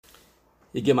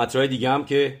یه مطرح دیگه هم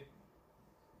که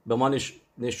به ما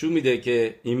نشون میده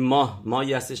که این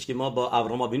ماهی هستش که ما با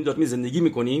ابراهام آوینو داریم زندگی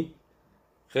میکنیم.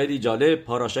 خیلی جالب.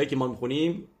 پاراشایی که ما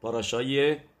میخونیم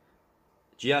پاراشای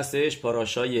چی هستش؟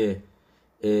 پاراشای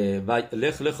و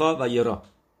لخ لخا و یرا.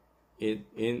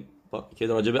 این که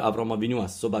راجع به ابراهام آوینو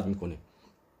هست صحبت میکنه.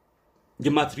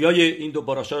 گمتریای این دو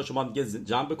پاراشا رو شما دیگه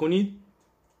جمع بکنید.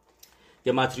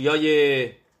 گمتریای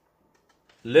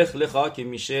لخ لخا که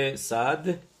میشه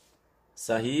 100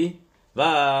 صحیح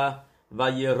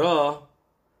و یرا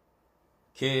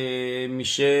که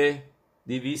میشه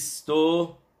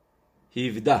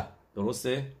 217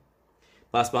 درسته؟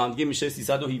 پس با هم دیگه میشه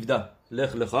 317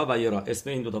 لخ لخا و یرا. اسم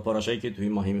این دو تا پاراشایی که توی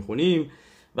ماهی میخونیم.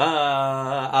 و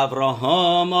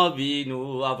ابراهام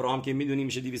ابراهام که میدونیم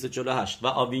میشه 248 و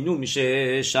آوینو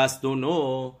میشه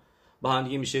 69 با هم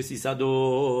دیگه میشه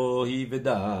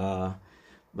 317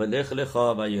 و لخ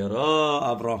لخا و یرا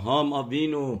ابراهام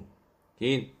آوینو.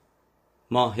 این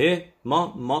ما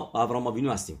ابراهام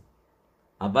آوینو هستیم.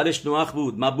 اولش نوح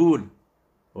بود مبول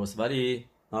درست، ولی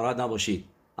ناراحت نباشید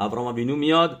ابراهام آوینو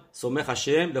میاد سمخ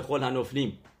هشم لخول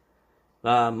هنوفلیم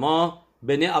و ما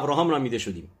بنی ابراهام را میده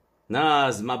شدیم، نه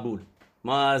از مبول.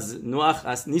 ما از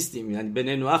نوح نیستیم، یعنی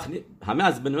بنی نوح همه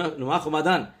از بنی نوح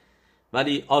اومدن،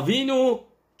 ولی آوینو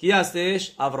کی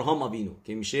هستش؟ ابراهام آوینو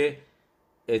که میشه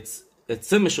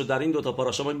اتسمشو در این دوتا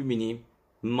پاراشا ما میبینیم،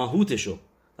 ماهوتشو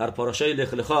در پاراشای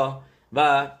لخ لخا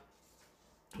و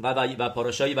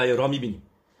پاراشای ویرا میبینیم.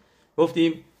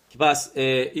 گفتیم که بس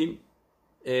این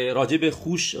راجب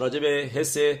خوش، راجب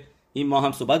حس این ما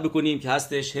هم صحبت بکنیم که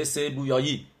هستش حس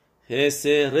بویایی، حس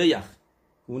ریخ.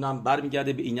 اونم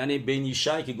برمیگرده به اینن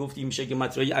بینیشای که گفتیم میشه که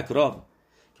مطرحی اکراب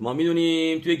که ما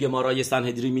میدونیم توی گمارای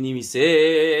سنهدری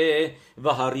مینویسه و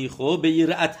هریخو به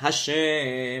یرعت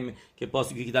هشم که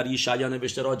پاسوکی که در یشعیا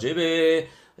نوشته راجبه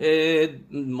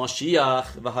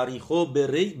ماشیخ و هریخو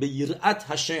به یرعت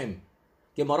هشم.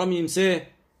 گمارا مینویسه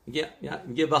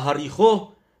میگه و هریخو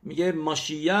میگه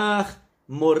ماشیخ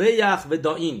موریخ و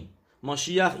داین.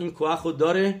 ماشیخ این کوخو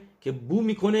داره که بو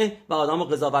میکنه و آدمو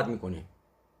قضاوت میکنه.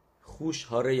 خوش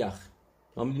هریخ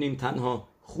ما میدونیم تنها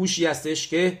خوشی هستش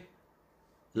که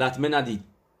لطمه ندید،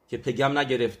 که پگم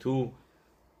نگرفت تو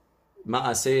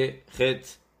معصه خط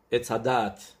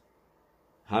اتحدت.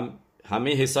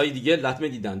 همه حسای دیگه لطمه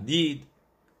دیدن، دید،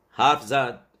 حرف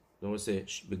زد، درسته،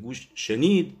 به گوش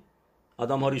شنید،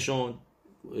 آدم هاریشون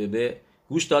به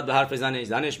گوش داد به حرف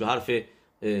زنش به حرف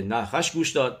نخش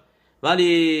گوش داد،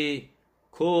 ولی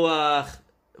کوخ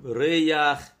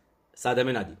ریخ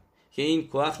صدمه ندید. که این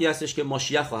کوخی هستش که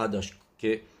ماشیخ خواهد داشت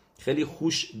که خیلی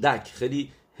خوش دک،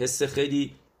 خیلی حس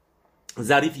خیلی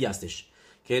ظریفی هستش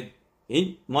که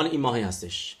این مال این ماهی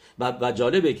هستش. و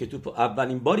جالبه که تو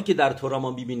اولین باری که در تورا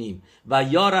ما ببینیم و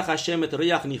یا رخشم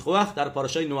ریخ نیخوخ در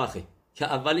پاراشای نوحه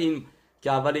که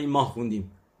اول این ماه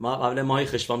خوندیم، ما اول ماه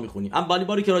خشوان میخونیم. اولین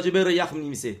باری که راجع به ریخ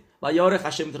می‌نویسه و یا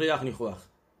رخشم ریخ نیخوخ،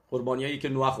 قربانیایی که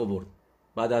نوح آورد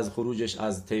بعد از خروجش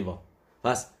از تیوا.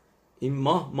 پس این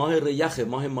ماه ریخه،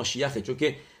 ماه ماشیخه، چون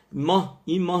که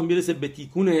این ماه میرسه به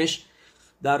تیکونش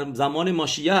در زمان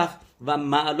ماشیخ و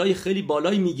معلای خیلی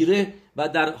بالایی میگیره و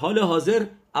در حال حاضر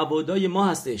عبادای ما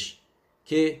هستش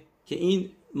که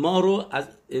این ما رو از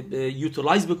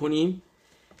یوتیلایز بکنیم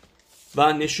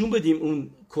و نشون بدیم اون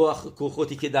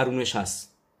کوخوتی که درونش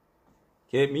هست.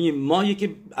 که میگیم ماهی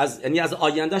که یعنی از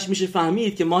آیندهش میشه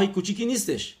فهمید که ماهی کوچیکی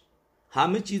نیستش،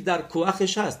 همه چیز در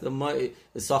کوخش هست. ما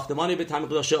ساختمان به تعمیق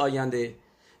داشته آینده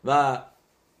و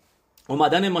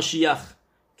اومدن ماشیخ،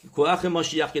 کوخ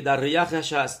ماشیخ که در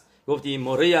ریخش هست، گفتیم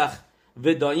موریخ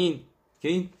و داین، که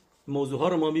این موضوع ها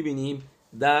رو ما میبینیم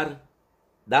در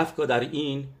دفکا در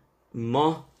این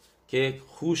ماه که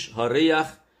خوش ها ریخ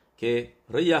که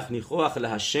ریخ نیخوخ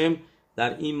لهشم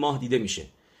در این ماه دیده میشه.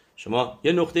 شما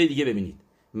یه نقطه دیگه ببینید،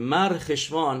 مر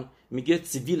خشوان میگه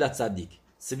سویل صدیق.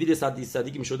 سویل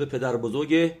صدیق میشده پدر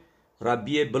بزرگ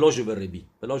ربی بلاژو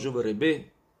ربی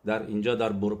در اینجا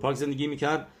در بروپاک زندگی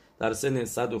میکرد. در سن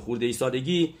 100 خورده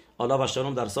سالگی الله و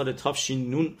شلوم در سال تافشین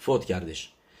نون فوت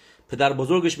کردش. پدر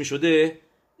بزرگش میشده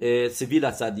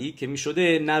سویل صدیق که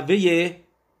میشده نوه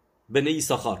بنی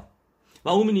ساخار و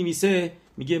اون مینویسه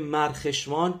میگه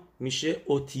مرخشوان میشه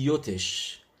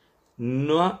اوتیوتش.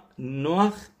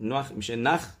 نوح میشه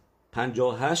نخ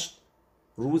 58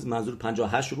 روز، منظور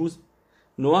 58 روز.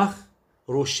 نوح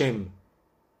روشم،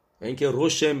 یعنی که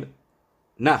روشم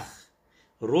نخ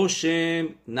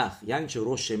یعنی چه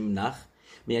روشم نخ؟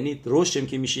 یعنی روشم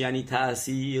که میشه یعنی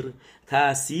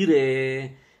تأثیر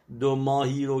دو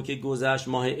ماهی رو که گذشت،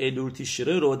 ماه الول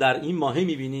تیشره رو در این ماه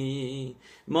میبینی.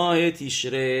 ماه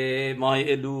تیشره، ماه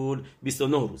الول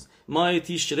 29 روز، ماه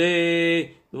تیشره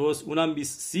درست اونم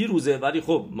 30 روزه، ولی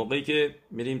خب موقعی که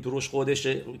میریم تو روش خودش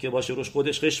که باشه روش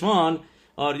خودش خشمان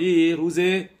آردی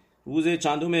روز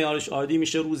چندم آردی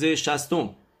میشه روز 60 و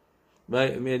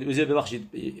ببخشید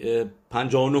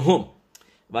 59.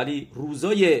 ولی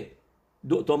روزای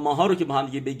دو تا ماه ها رو که با هم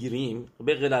دیگه بگیریم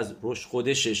به غیر از روش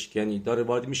خودشش یعنی داره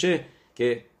وارد میشه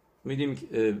که میدیم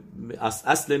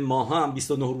اصل ماه هم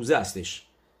 29 روزه هستش.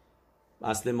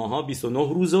 اصل ماه ها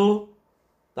 29 روز و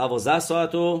 12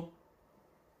 ساعت و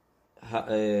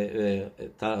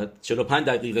 45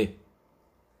 دقیقه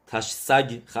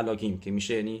سگ خلاکیم که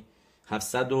میشه یعنی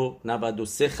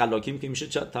 793 خلاکیم که میشه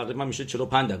تقریبا میشه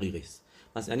 45 دقیقه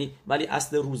است. یعنی ولی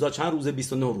اصل روزا چند روزه؟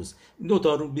 29 روز. دو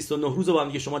تا 29 روز رو با هم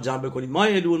دیگه شما جمع بکنید. ماه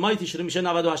الول ماه تیشره میشه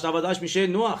 98 میشه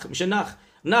نوح میشه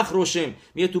نخ روشم.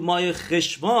 میگه تو ماه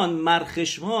خشوان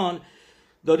مرخشوان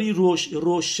داری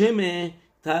روشم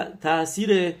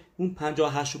تاثیر اون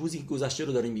 58 روزی که گذشته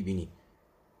رو داری میبینی.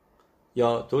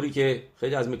 یا طوری که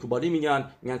خیلی از مکوبالی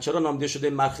میگن چرا نامیده شده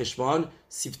مرخشوان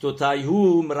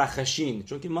سیفتوتایهو مرخشین؟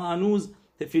 چون که ما هنوز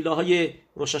تفیلاهای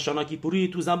روش هاشانا کیپوری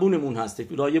تو زبونمون هست،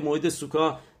 تفیلاهای موعد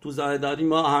سوکا تو داریم،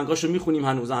 ما آهنگاشو میخونیم،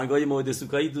 هنوز آهنگای موعد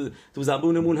سوکایی تو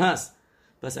زبونمون هست.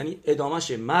 پس یعنی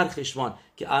ادامهشه مرخشوان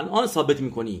که الان ثابت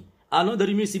میکنی، الان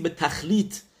داری میرسی به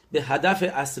تخلیط، به هدف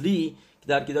اصلی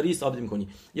که داری ثابت میکنی.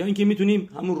 یا اینکه میتونیم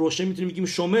همون روشه میتونیم بگیم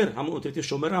شومر، همون اتوریته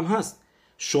شومر هم هست.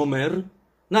 شومر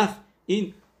نه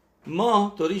این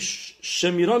ما داری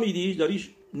شمیرا میدی، داری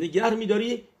نگه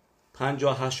میداری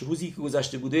 58 روزی که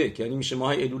گذشته بوده که یعنی میشه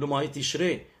ماه الول و ماه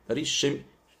تیشره،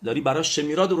 داری برای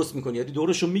شمیرا درست میکنی، یعنی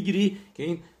دورشو میگیری که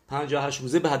این 58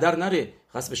 روزه به هدر نره.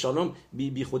 خاص شالوم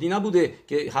بی خودی نبوده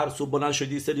که هر صبح بلند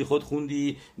شدی سلی خود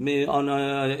خوندی،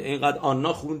 اینقدر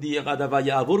آنا خوندی، اینقدر و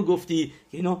یعور گفتی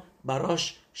که اینا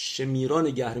براش شمیرا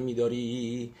نگه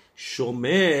میداری.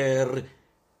 شومر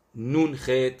نون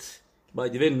خط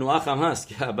باید نوح هم هست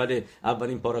که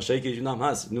اولین پاراشایی که جون هم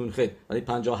هست نون خط، ولی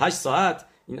 58 ساعت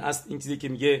این چیزی که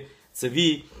میگه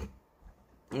سوی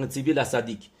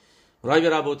لصدیق رای به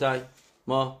ربوتای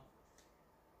ما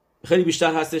خیلی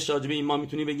بیشتر هستش راجبه این. ما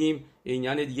میتونیم بگیم این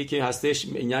یعنی دیگه که هستش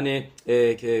این یعنی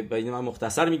که بین من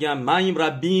مختصر میگم مایم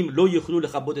ربیم لو یخلو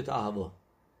لخبوت اهوا.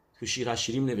 تو شیر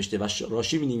هشیریم نوشته و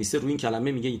راشی مینویسه روی این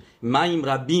کلمه میگه مایم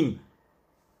ربیم،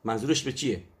 منظورش به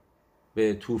چیه؟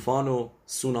 به طوفان و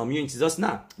سونامی و این چیزاست؟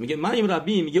 نه، میگه مایم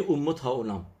ربیم، میگه امت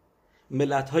ها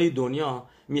ملت های دنیا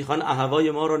میخوان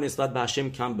اهوای ما رو نسبت به هشم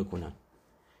کم بکنن،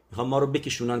 میخوان ما رو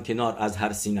بکشونن کنار از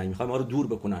هر سینه، میخوان ما رو دور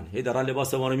بکنن، هی دارن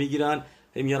لباس ما رو میگیرن،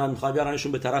 هی میارن میخوان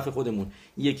بیارنشون به طرف خودمون.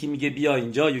 یکی میگه بیا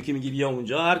اینجا، یکی میگه بیا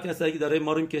اونجا، هر کسی که داره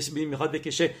ما رو میخواد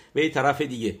بکشه به طرف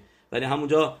دیگه. ولی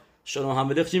همونجا شما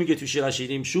هم چی میگه تو شیر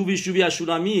شیریم شوبی از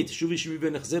شولامید شوبی به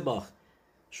نخزه باخ.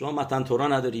 شما متن تورا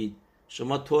ندارید،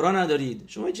 شما تورا ندارید،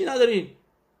 شما چی ندارید؟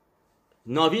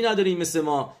 ناوی نداریم مثل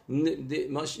ما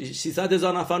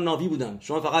 300,000 نفر ناوی بودن،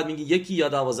 شما فقط میگی یکی یا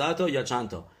 12 تا یا چند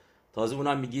تا، تازه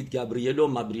اونم میگید گابریل و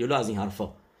مبریل از این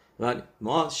حرفا. ولی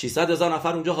ما 600,000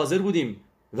 نفر اونجا حاضر بودیم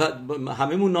و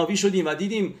هممون ناوی شدیم و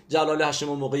دیدیم جلال هشم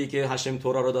موقعی که هشم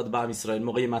تورا رو داد به اسرائیل،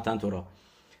 موقع متن تورا.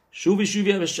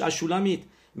 شوبی از شولامید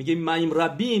میگه مایم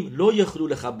ربیم لو یخلو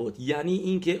لخبوت، یعنی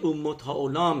اینکه امت ها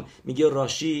علام میگه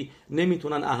راشی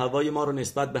نمیتونن اهوای ما رو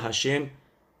نسبت به هشم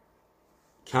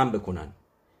کم بکنن.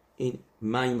 این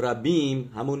مایم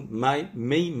ربیم همون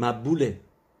می مبوله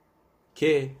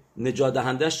که نجات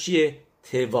دهندش چیه؟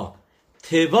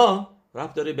 توا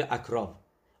ربط داره به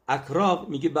اکراب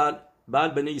میگه بل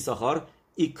بنی یساخار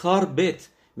ایکار بت،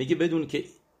 میگه بدون که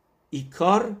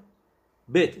ایکار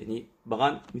بت، یعنی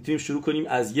واقعا میتونیم شروع کنیم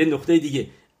از یه نقطه دیگه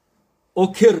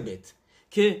اوکر بت،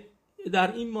 که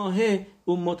در این ماه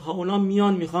امت ها اونا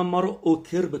میان میخوان ما رو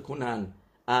اوکر بکنن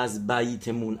از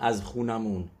بیتمون، از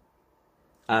خونمون،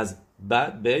 از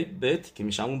بیت که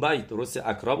میشه همون بیت، درسته؟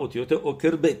 اکراب اوتیوت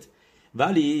اوکر بت.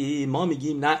 ولی ما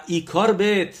میگیم نه، ایکار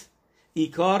بت،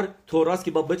 ایکار توراست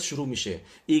که با بت شروع میشه،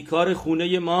 ایکار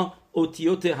خونه ما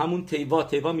اوتیوت همون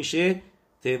تیوا میشه.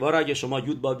 تیوا را اگه شما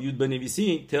یود با یود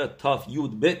بنویسین تاف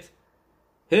یود بت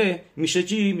میشه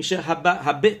چی؟ میشه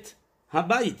هبت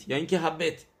یعنی که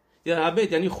هبت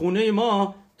یعنی خونه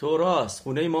ما توراست،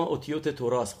 خونه ما اوتیوت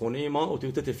توراست، خونه ما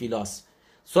اوتیوت تفیلاست.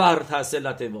 سوار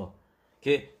تحصیل تیوا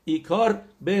که ایکار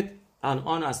بت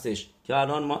الان هستش که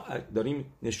الان ما داریم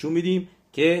نشون میدیم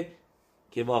که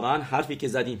واقعا حرفی که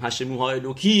زدیم هشموها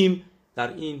الوکیم،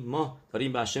 در این ماه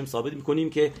داریم به هشم ثابت میکنیم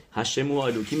که هشموها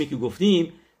الوکیمی که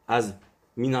گفتیم از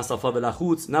میناسافا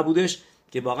بلخوت نبودش،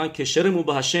 که واقعا کشرمون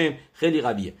با هشم خیلی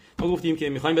قویه. ما گفتیم که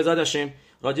میخوایم به ذات هشم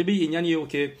راجع به اینیانیه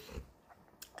که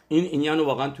این اینیانو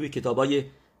واقعا توی کتابای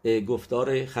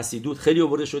گفتار خسیدوت خیلی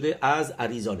آورده شده از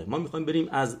اریزاله. ما میخوایم بریم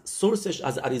از سورسش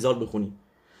از اریزال بخونیم.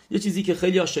 یه چیزی که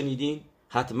خیلی ها شنیدین،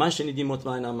 حتما شنیدین،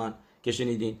 مطمئنم من که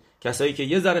شنیدین، کسایی که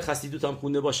یه ذره خسیدوت هم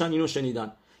خونده باشن اینو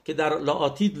شنیدن که در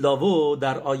لآتید لاو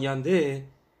در آینده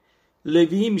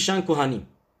لوی میشن کهنیم.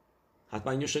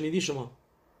 حتما اینو شنیدین شما.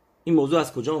 این موضوع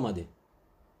از کجا اومده؟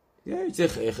 یه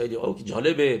چیز خیلی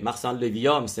جالبه، مثلا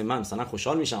لویا مثل من مثلا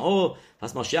خوشحال میشن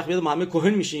پس ماشیخ بیاد ما همه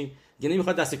کهن میشیم. دیگه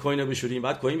نمیخواد دست کهنه بشوریم،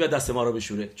 بعد کهن بیاد دست ما رو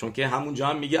بشوره، چون که همونجا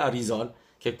هم میگه اریزال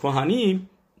که کهنیم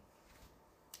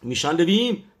میشن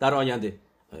لوییم در آینده.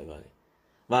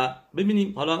 و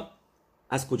ببینیم حالا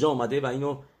از کجا اومده و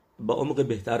اینو با عمق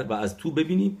بهتر و از تو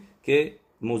ببینیم که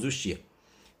موضوع چیه.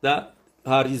 در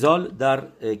اریزال در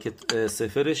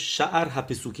سفر شعر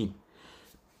هپسوکیم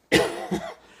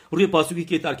روی پاسوکی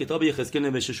که در کتاب یخزکیل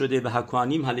نوشته شده و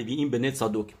هکوانیم هلوییم بنت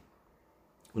صادوک،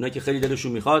 اونایی که خیلی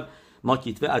دلشون میخواد ما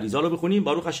کتاب اریزال رو بخونیم،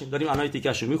 باروخ هاشم داریم انای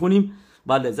تیکش رو میخونیم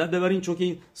و لذت ببرین، چون که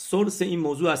این سورس این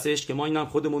موضوع هستش که ما اینم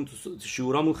خودمون تو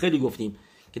شعورامون خیلی گفتیم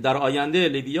که در آینده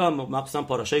لویا مخصوصا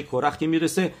پاراشای کورخ که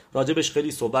میرسه راجبش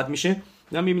خیلی صحبت میشه.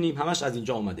 ما میبینیم همش از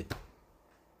اینجا اومده.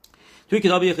 توی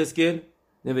کتاب یخزکیل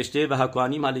نوشته و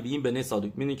هکوانیم هلوییم بنت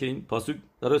صادوک، میبینید که این پاسوک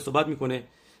داره صحبت میکنه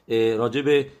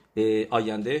راجب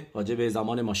آینده، راجب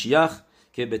زمان ماشیخ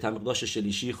که به تمقداش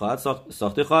شلیشی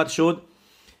ساخته خواهد شد.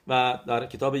 و در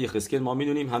کتاب یخزکیل ما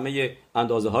میدونیم همه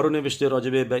اندازه ها رو نوشته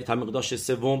راجب به تمقداش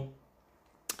سوم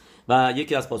و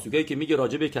یکی از پاسوکایی که میگه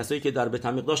راجب کسایی که در به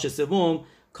تمقداش سوم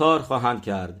کار خواهند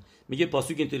کرد، میگه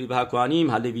پاسوک اینطوری به هکوانیم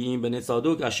هلوییم بنت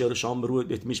صادوک اشار شام رو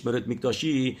میشمرت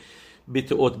میکداشی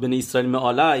بیتئوت بن اسرائیل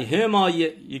معالی هما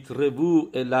یکربو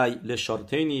الی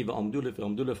لشارتینی و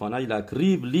امدول فانای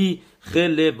لکریب لی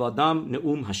خل وادم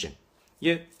نعوم هشم.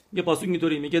 یه پاسوک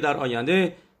اینطوری میگه در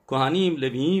آینده کهنیم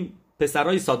لوییم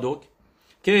پسرای صادوک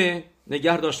که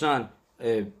نگه داشتن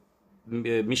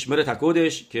میشمر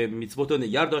تکودش که میتوت رو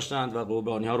نگه داشتند و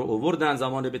قربانی ها رو آوردن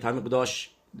زمان به تمیق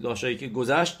داشتایی که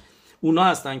گذشت، اونا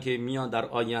هستن که میان در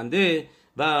آینده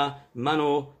و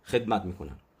منو خدمت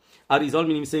میکنن. اریزال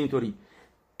می نویسه اینطوری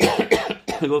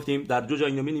گفتیم در دو جا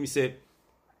اینو می نویسه،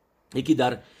 یکی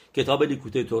در کتاب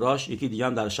لیکوته توراش، یکی دیگه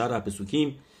هم در شرح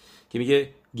پسوکیم که میگه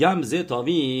گمزه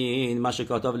تاوین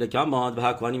مشکاتاو لکماد و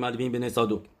هکوانی مدوین بن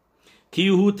صادوک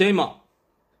کیهو تیما.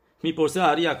 میپرسه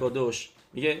هری اکادوش،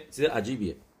 میگه چیز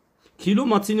عجیبیه، کیلو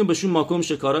ماتینو بهشون ماکم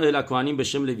شکارا الکوانیم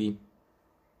بشم لویم.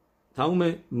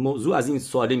 تمام موضوع از این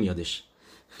سواله میادش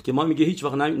که ما میگه هیچ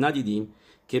وقت ندیدیم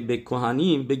که به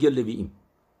کهنیم بگه لوییم.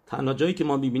 تنها جایی که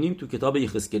ما میبینیم تو کتاب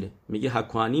یخزکیل میگه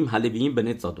هکوانیم هلوییم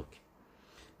بنت صادوک.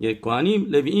 یه کهنیم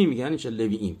لوییم میگه یعنی چه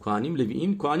لوییم، کهنیم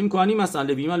لوییم، کهنیم هستن،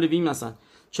 لوییم هستن،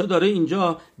 چه داره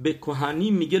اینجا به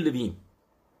کهنیم میگه لوییم؟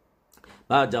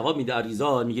 بعد جواب میده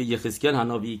اریزال، میگه یخزکیل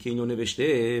حناوی که اینو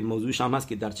نوشته موضوعش هم هست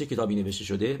که در چه کتابی نوشته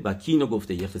شده و کی اینو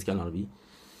گفته. یخزکیل حناوی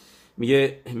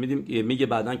میگه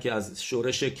بعدن که از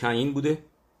شورش کاین بوده،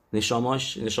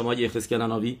 نشامای یخزکیل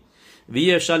حناوی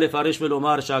وی افشل فرش ول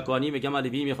عمر شکانی میگه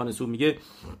ملوی میخوانه سو میگه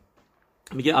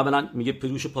اولا میگه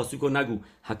پروش پاسوکو نگو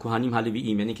هکوهنیم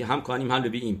هلوییم، یعنی که هم کهنیم هم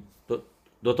لوییم،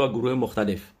 دو تا گروه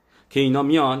مختلف که اینا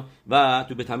میان و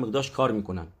تو به تمقداش کار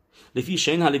میکنن. لفی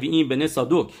شین هلوییم بنت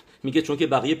صادوک میگه چون که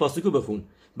بقیه پاسوکو بخون،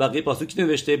 بقیه پاسوک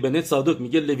نوشته بنت صادوک،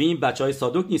 میگه لوییم بچهای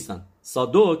صادوک نیستن،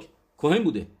 صادوک کهن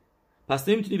بوده، پس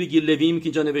نمیتونی بگی لوییم که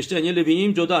اینجا نوشته یعنی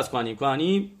لوییم جدا از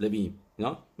کهنیم لوییم.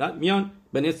 اینا میان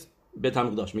بنت به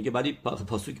تمقداش میگه ولی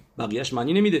پاسوک بقیه‌اش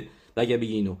معنی نمیده بگه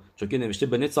بگی اینو، چون که نوشته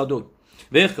بنت صادوک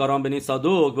و خارام بنت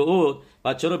صادوک و اود.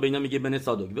 بعد چرا به اینا میگه بنت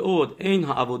صادوک و اود این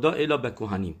ها عبودا الا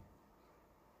بکهنیم.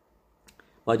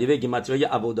 بعد یه متریای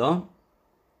عبودا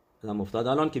الان افتاد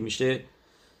الان که میشه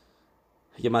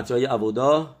یه متریای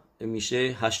عبودا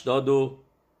میشه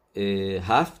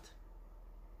 87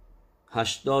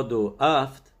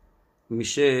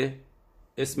 میشه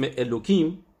اسم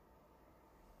الوکیم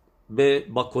به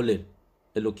با کل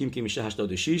الوکیم که میشه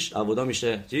 86، عبودا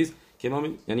میشه چیز که ما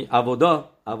یعنی عبودا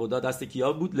دست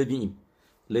کیا بود؟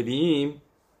 لوییم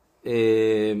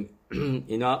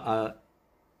اینا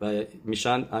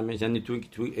میشن یعنی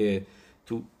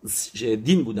تو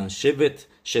دین بودن،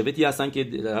 شبتی هستن که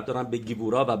ربط دارن به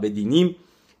گیبورا و به دینیم.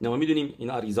 ما میدونیم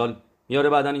اینا اریزال میاره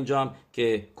بعدن اینجا هم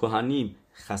که کهنیم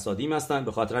خسادیم هستن،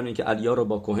 به خاطر اینکه علیا رو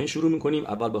با کهن شروع میکنیم،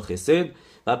 اول با خسد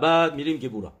و بعد میریم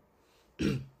گیبورا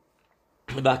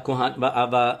و کهن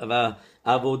و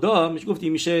عبودا میشه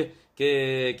گفتیم میشه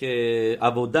که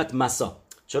عبودت مسا.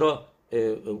 چرا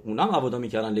اونا هم عبودا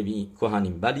میکردن لوی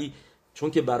کهنیم، ولی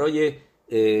چون که برای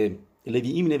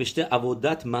لوییم نوشته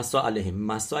عبودت مسا علیهم،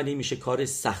 مسا علیهم میشه کار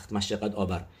سخت مشقت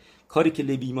آور، کاری که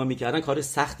لویی‌ها میکردن کار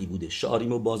سختی بوده،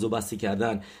 شعاریمو باز و بسته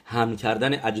کردن، حمل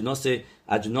کردن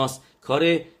اجناس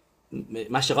کار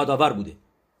مشقت آور بوده،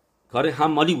 کار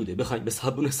حمالی بوده، بخوایم به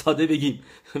زبون ساده بگیم.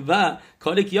 و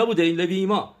کار کیا بوده؟ این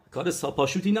لویی‌ها. کار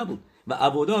پاشوتی نبود. و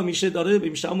عبودا میشه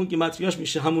همون گیمتریاش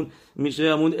میشه همون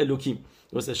الوکیم.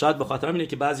 درسته؟ شاید به خاطر اینه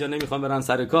که بعضیا نمیخوان برن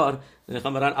سر کار،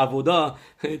 نمیخوان برن عبودا،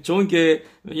 چون که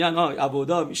میگن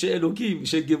عبودا میشه الوکی،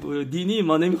 میشه دینی،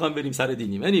 ما نمیخوام بریم سر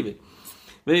دینی. یعنی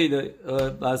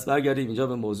بس برگردیم اینجا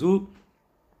به موضوع.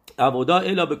 عبودا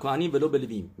الا به کهنیم ولو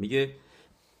بلویم. میگه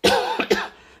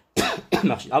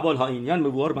مخشی اول ها اینیان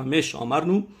مبوار و مش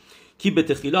آمرنو کی به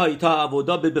تخیلا ایتا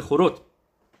عبودا به بخورت.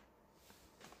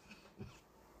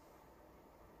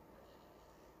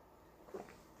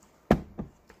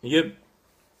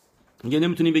 میگه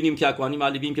نمیتونیم بگیم که کهانی با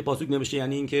لوییم که پاسوک نوشته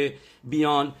یعنی این که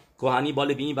بیان کهانی با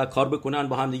لوییم و کار بکنن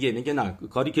با هم دیگه. میگه نه،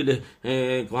 کاری که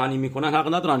کهانی میکنن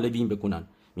حق ندارن لوییم بکنن.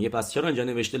 میگه پس چرا اینجا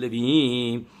نوشته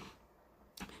لوییم؟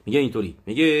 میگه اینطوری،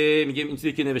 میگه این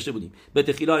چیزی که نوشته بودیم به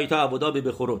تخیلا ایتا عبودا به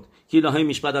بخورت کی لاهای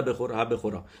میشپد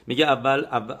بخورا. میگه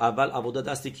اول عبودا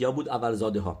دست کیا بود؟ اول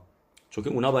زاده ها، چون که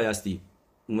اونا بایستی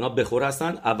اونا بخور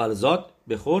هستن، اول زاد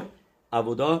بخور،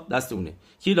 عبودا دست اونه.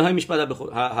 کی لاهای میشپد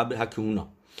بخور حکونا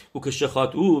او که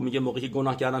شخات او. میگه موقعی که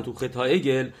گناه کردن تو خطا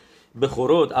اگل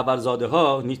بخورد اول زاده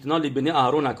ها نیتنا لبنی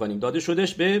اهرون نکنیم، داده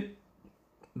شدش به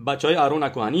بچهای اهرون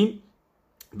نکنیم.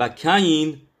 و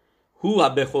کاین هو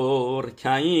بخور،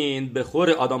 کاین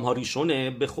بخور آدم ها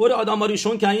ریشونه، بخور آدم ها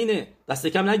ریشون کاینه، دست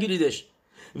کم نگیریدش.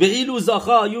 و ایلو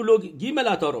زاخا یولو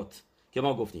گیملاتاروت که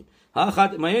ما گفتیم ها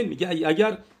خد ماین. میگه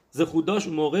اگر ز خودداش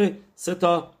اون موقع 3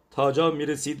 تا تاجا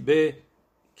میرسید به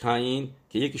کاین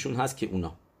که یکیشون هست که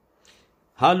اونا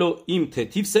حالو ایم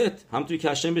تتیف ست، هم توی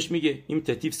کشم بهش میگه ایم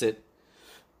تتیف ست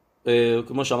که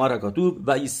ما شما رکاتو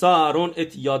و ایسا ارون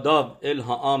ات یاداو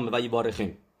الهام و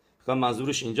یبارخیم. که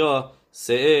منظورش اینجا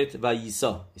سعت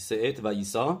و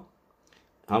ایسا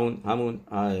همون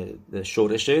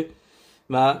شورشه.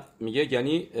 و میگه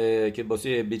یعنی که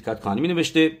باسه بیرکت کهانی می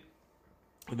نوشته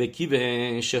و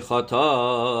کی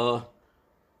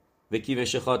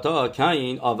شخاتا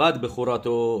کاین آود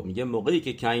بخوراتو. میگه موقعی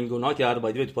که کاین گناه کرد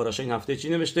باید تو پاراشا این هفته چی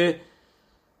نوشته؟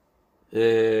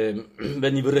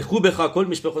 به نیورخو بخا کل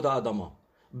میشه به خدا آدما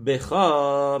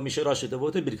بخا میشه راشته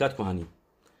بوده بیرکت کهانی.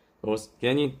 درست؟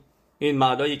 یعنی این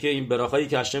معنایی که این براخایی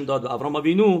که هشم داد به ابراهیم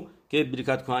بینو که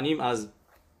بیرکت کهانیم از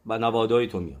نوادای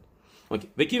تو میاد.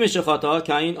 و کی شخاتا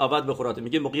کاین آود بخوراتو.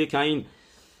 میگه موقعی کاین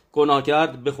گناه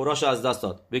کرد بخوراش از دست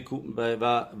داد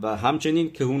و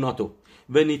همچنین کهوناتو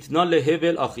و نیتنا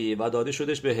لهول آخی و داده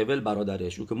شدش به هول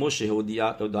برادرش. او که مشه و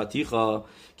داتیخا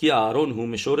کی آرون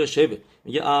هو شورش هول.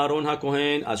 میگه آرون ها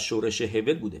کهن از شورش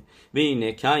هول بوده. و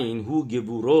این کاین هو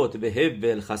گبوروت به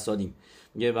هول خسادیم.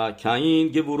 میگه و کاین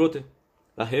گبوروت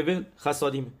و هول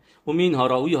خسادیم. و مین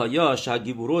هاراوی ها یا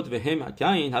شگبوروت و هم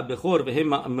کاین ها بخور و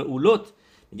هم مولوت.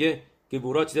 میگه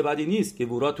گبورات چیز بعدی نیست.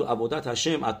 گبورات تو عبادت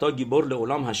هشم عطا گبور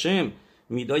لعلام هشم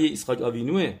میدای اسحاق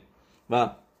آوینوه. و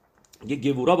میگه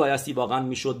گبورا بایستی واقعا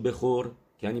میشد بخور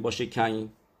یعنی باشه کاین.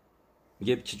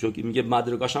 میگه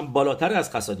مدرگاش هم بالاتر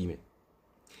از خسادیمه.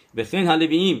 به خین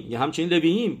لوییم یا همچنین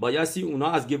لوییم بایستی اونا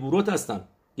از گبورات هستن.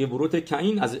 گبورات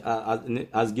کاین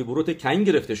از گبورات کاین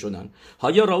گرفته شدن.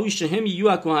 هایا راوی شهم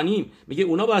یو کهانیم. میگه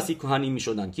اونا بایستی کهانیم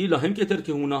میشدن کی لاهم کتر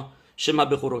که اونا شما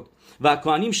بخورد و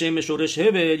کهانیم شهم شورش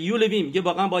هول یو لوییم. میگه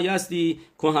واقعا بایستی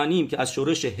کهانیم که از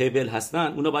شورش هول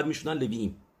هستن اونا باید میشدن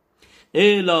لوییم.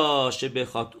 الا شبه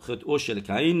خطئو شل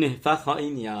کاین نفخ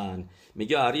اینیان.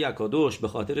 میگه آری اکادوش به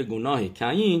خاطر گناه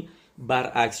کاین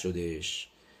برعکس شدش.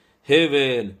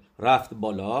 هول رفت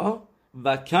بالا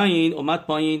و کاین اومد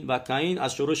پایین و کاین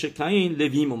از شورش کاین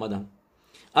لوییم اومدن.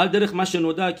 الدرخ ما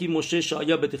شنوده که موشه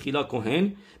شایا به تخیلا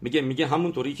کهن. میگه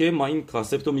همونطوری که ما این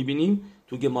کانسپت رو میبینیم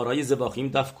تو گمارای زواخیم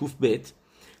دف کوف بیت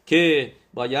که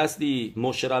بایستی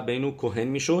موشه ربینو کهن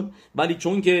میشد، ولی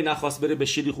چون که نخواست بره به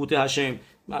شلیخوت هشم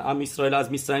اسرائیل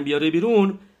از مصر بیاره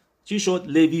بیرون چی شد؟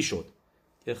 لوی شد.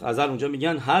 که ازل اونجا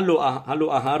میگن هلو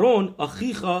اهرون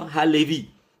اخیخا هلوی،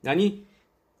 یعنی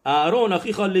اهرون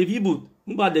اخیخا لوی بود،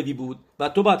 اون بعد لوی بود و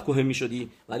تو بعد کهن میشدی،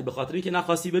 ولی به خاطری که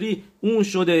نخواستی بری اون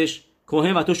شدش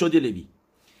کهن و تو شدی لوی.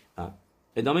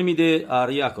 ادامه میده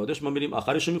آریه اکادش. ما میریم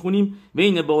آخرش رو میخونیم.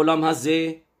 بین به علام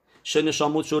هزه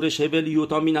شنشاموت شورش هول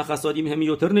یوتا می نخصادیم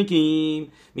همیوتر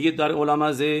نکیم. میگه در علام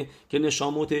هزه که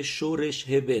نشاموت شورش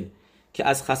هول که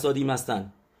از خصادیم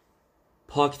هستن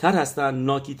پاکتر هستن،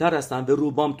 ناکیتر هستن و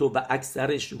روبام تو و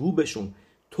اکثرش روبشون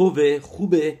تو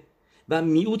خوبه و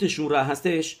میوتشون راه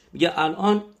هستش. میگه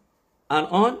الان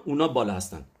اونا بالا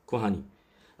هستن کهانی.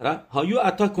 هایو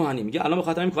اتا کهانی، میگه الان به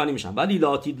خاطر این کهانی میشن. ولی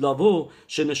لاتید لاو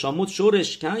شنشاموت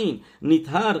شورش کین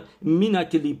نیتر مینا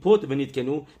کلیپوت و نیت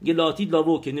کنو، میگه لاتید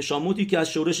لاو که نشاموتی که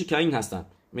از شورش کین هستن،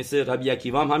 مثل ربی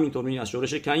عکیوا هم همینطور از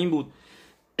شورش کین بود.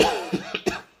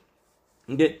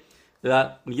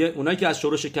 میگه اونایی که از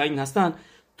شورش کین هستن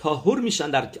طاهر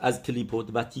میشن از کلیپوت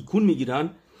و تیکون میگیرن.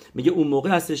 میگه اون موقع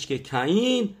هستش که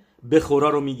کین بخورا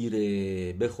رو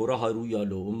میگیره، بخورا ها رو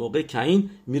یالو، اون موقع کین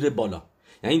میره بالا.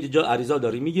 یعنی اینجا عریضا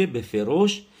داری میگه به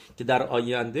فروش که در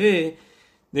آینده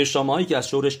نشامه‌هایی که از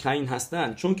شورش کین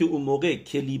هستن، چون که اون موقع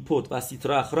کلیپوت و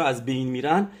سیترا اخرا از بین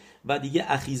میرن و دیگه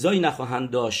اخیزایی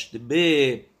نخواهند داشت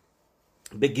به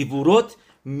گیوروت،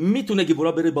 میتونه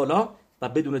گیورا بره بالا و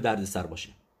بدون دردسر باشه.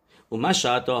 و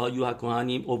مشاتا هایو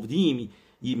کهانیم عبدیم،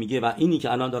 میگه و اینی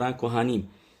که الان دارن کهانیم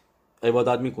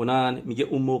عبادت میکنن، میگه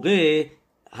اون موقع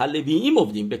لوییم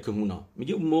عبدیم به کهونا،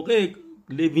 میگه اون موقع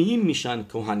لوییم میشن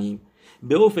کهانیم.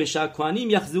 به اوفش کهانیم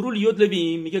یخزرو لیود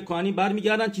لوییم، میگه کهانیم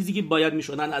برمیگردن چیزی که باید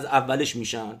میشدن از اولش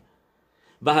میشن.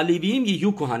 و لوییم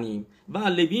یهو کهانیم و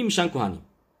لوییم میشن کهانیم.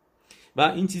 و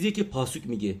این چیزی که پاسوک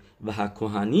میگه و ها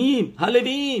کهانیم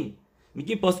لوییم،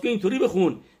 میگه پاسوک اینطوری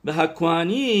بخون و ها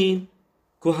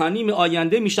کهانیم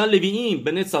آینده میشن لوییم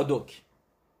بنت صادوک.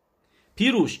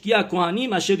 پیروش کیا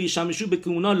کهانیم اشری شمشو به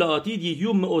کهونا لاتید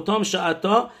یهو معتام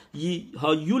شعتا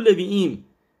هایو لوییم،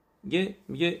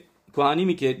 میگه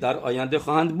کهانیمی که در آینده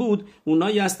خواهند بود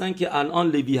اونایی هستن که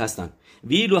الان لوی هستن.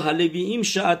 ویلو هلوییم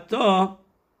شعتا،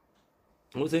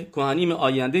 کهانیم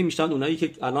آینده میشن اونایی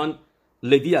که الان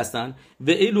لوی هستن.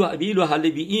 و ویلو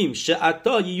هلوییم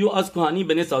شعتا یهو از کهانیم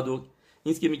بنت صادوک،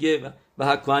 این که میگه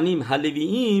و کهانیم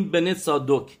هلوییم بنت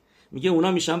صادوک، میگه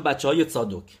اونا میشن بچهای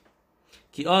صادوک.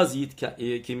 کی آزید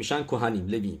که میشن کهانیم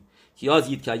لوییم. کی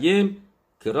آزید کیم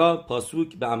کرا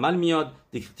پاسوک به عمل میاد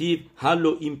دیکتیو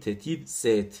هلو ایم تتیو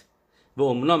ست و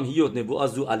امنام هیوت نبوعا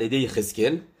زو علیده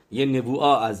خسکل، یه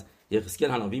نبوعا از خسکل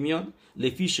هنوی میاد.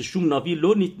 لفیش شوم نبی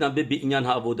لو نیت نبه به اینان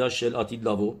ها عبودا شل آتید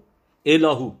لاو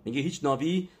الهو، میگه هیچ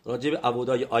نبی راجع به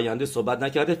عبودای آینده صحبت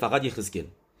نکرده، فقط یه خسکل.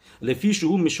 لفیش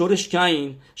او مشورش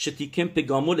کین شتیکم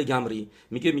پگامول گمری،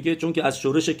 میگه چون که از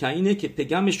شورش کینه که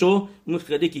پگمشو اون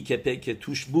خلقی که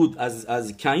توش بود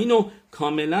از کینو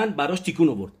کاملا براش تیکون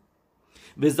آورد.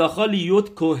 و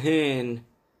زاخالیوت کوهن،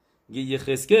 یه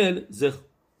خسکل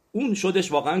اون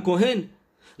شدش واقعا کوهن.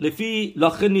 لفی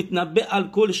لاخر نیتنبه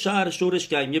الکل شهر شورش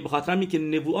کین، به خاطر همین که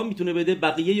نبوعا میتونه بده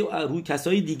بقیه روی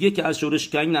کسای دیگه که از شورش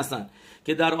کین هستن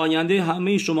که در آینده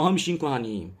همه شماها میشین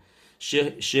کهانیم.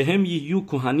 شهم یهو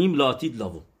کهانیم لاتید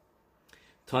لاو.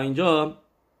 تا اینجا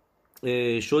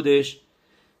شدش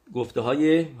گفته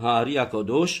های هاری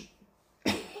اکادوش.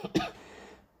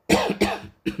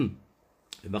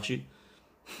 ببخشید.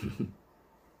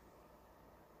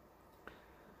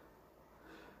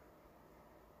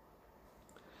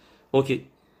 اوکی،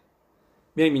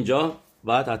 میایم اینجا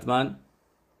بعد حتما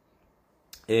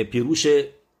پیروش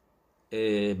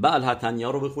بعل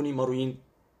حتنیا رو بخونیم ما رو این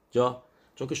جا،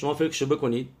 چون که شما فکرشو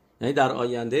بکنید، یعنی در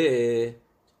آینده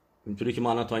اینطوری که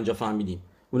ما الان تا اینجا فهمیدیم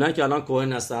اونایی که الان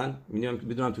کوهن هستن،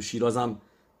 میدونم تو شیراز هم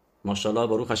ماشاءالله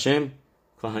باروخ هشم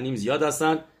کهانیم زیاد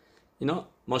هستن، اینا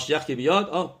ماشیخ که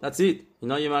بیاد that's it،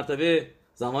 اینا یه مرتبه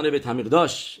زمان به تعمیق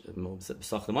داشت،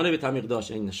 ساختمان به تعمیق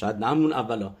داشت، این شاید نمون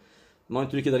اولا ما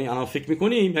اینطوری که داریم الان فکر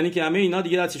میکنیم یعنی که همه اینا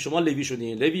دیگه دست شما لوی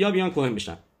شدین، لوی‌ها بیان کوهن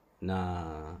بشن. نه،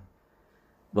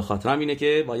 به خاطر همینه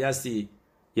که بایستی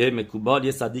یه مکوبال،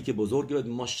 یه صدیق بزرگی رو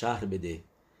ما شهر بده.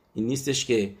 این نیستش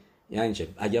که یعنی چه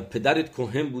اگه پدرت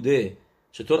کوهن بوده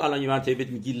چطور الان یه مرتبه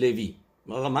میگی لوی؟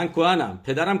 آقا من کوهنم،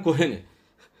 پدرم کوهنه.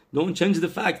 Don't change the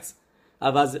facts.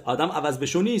 آدم عوض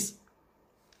بشو نیست.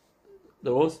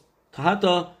 درست؟ تا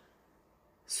حتی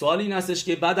سوال این هستش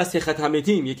که بعد از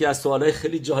ختمتیم یکی از سوالای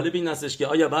خیلی جالب این هستش که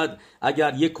آیا بعد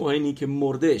اگر یک کوهنی که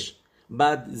مردش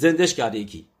بعد زندش کرده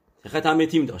یکی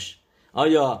ختمتیم داشت،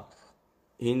 آیا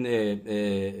این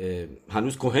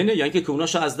هنوز کوهنه یا اینکه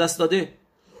کهوناشو از دست داده؟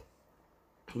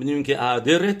 می‌بینیم که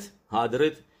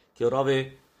هادرت که راو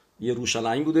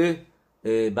یروشلایم بوده،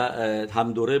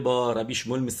 هم دوره با ربی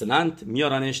شمول مسلند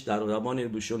میارنش در زمان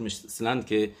ربی شمول مسلند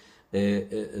که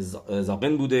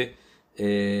زاقن بوده،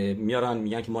 میارن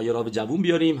میگن که ما یه راو جوون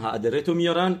بیاریم، هادرت رو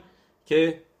میارن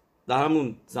که در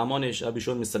همون زمانش ربی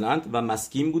شمول مسلند و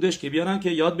مسکین بودش که بیارن که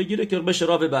یاد بگیره که بشه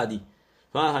راو بعدی.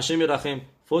 و هشم رحم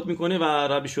فوت میکنه و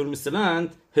ربی شمول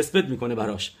مسلند حسبت میکنه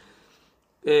براش.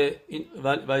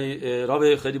 و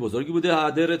راو خیلی بزرگی بوده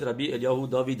هادرت، ربی الیاهو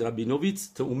داوید ربی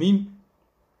نوویتس تئومیم،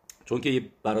 چون که یه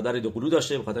برادر دوقلو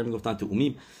داشته به خاطر میگفتن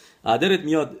تئومیم. هادرت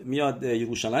میاد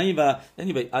یروشلایم و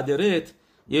یعنی هادرت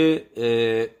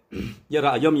یه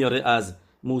رعیا میاره از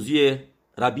موضوع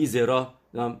ربی زرا،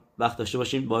 وقت داشته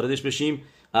باشیم واردش بشیم.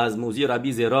 از موضوع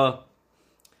ربی زرا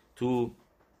تو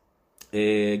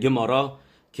گمارا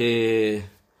که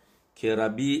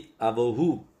ربی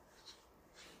اواهو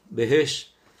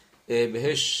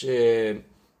بهش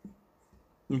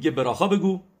میگه براخا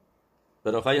بگو،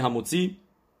 براخای هموتسی.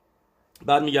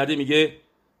 بعد میگرده میگه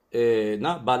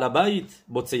نه بالابایت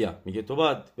بوتسیا، میگه تو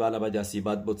باید بالابایت هستی،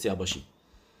 باید بوتسیا باشی.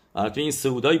 البته این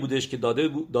سعودایی بودش که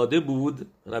داده بود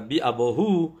ربی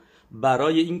اواهو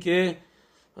برای اینکه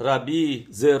ربی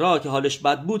زرا که حالش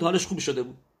بد بود حالش خوب شده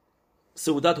بود.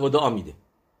 سعودت هدا میده.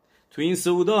 تو این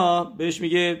سعودا بهش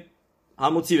میگه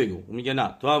هموتسی بگو، میگه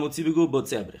نه تو هموتسی بگو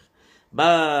بوتسیا برخ.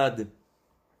 بعد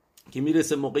که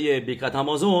میرسه موقع بیکت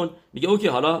همازون میگه اوکی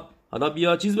حالا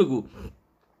بیا چیز بگو،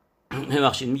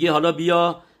 ببخشید، میگه حالا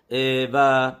بیا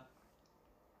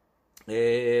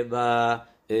و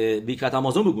بیکت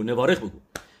همازون بگو، نوارخ بگو.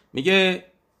 میگه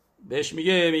بهش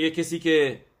میگه کسی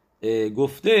که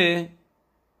گفته،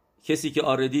 کسی که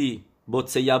آردی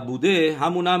بوتسیا بوده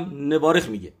همونم نوارخ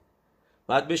میگه.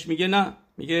 بعد بهش میگه نه،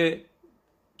 میگه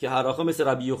که هراخا مثل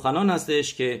ربی یوخنان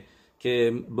هستش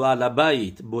که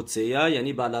بالابایت بوتسیا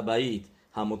یعنی بالابایت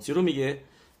هموتسی رو میگه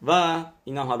و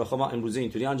اینا حالا ما امروزه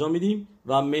اینطوری انجام میدیم.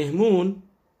 و مهمون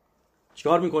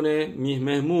چیکار میکنه؟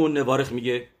 مهمون نوارخ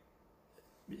میگه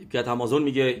که تمازون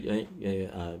میگه، یعنی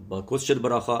با کس شد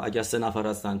براخا اگه 3 نفر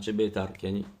هستن چه بهتر،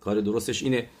 یعنی کار درستش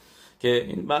اینه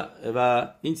که و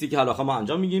این چیزی که حالا ما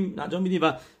انجام میدیم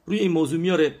و روی این موضوع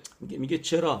میاره میگه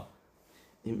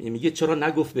چرا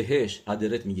نگفت بهش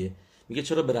ادرت، میگه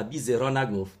چرا به ربی زرا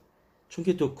نگفت؟ چون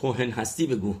که تو کوهن هستی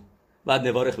بگو، بعد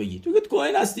نوارخ بگی تو که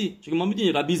کوهن هستی، چون ما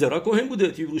میدونیم ربی زرا کوهن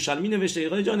بوده، تو یروشلمی نوشته،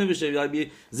 ایقای جا نوشته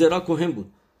ربی زرا کوهن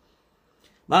بود.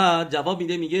 بعد جواب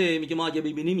میده میگه ما اگه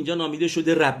ببینیم اینجا نامیده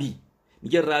شده ربی،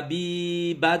 میگه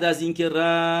ربی بعد از اینکه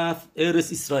رفت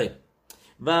ارس اسرائیل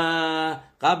و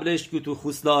قبلش که تو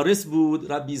خوسلارس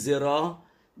بود ربی زرا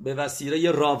به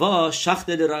وسیله راوا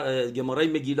شخت گمارای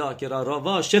مگیلا که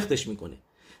راوا شختش میکنه،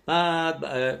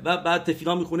 بعد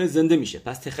تفیلا میخونه زنده میشه.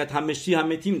 پس تخت همشی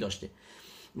همه تیم داشته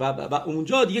و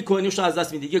اونجا دیگه کوهنیش رو از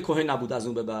دست میده، دیگه کوهن نبود از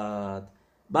اون به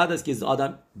بعد از که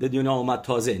آدم به دنیا اومد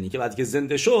تازه، اینی که بعد که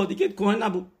زنده شد دیگه کوهن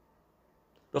نبود.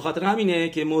 به خاطر همینه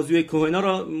که موضوع کوهنا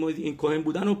را این کوهن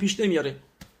بودن رو پیش نمیاره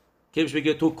که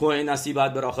بگه تو کوهن هستی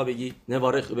بعد براخا بگی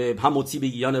نوارخ به هموتسی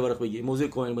بگی یا نوارخ بگی. موضوع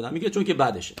کوهن بودن میگه چون که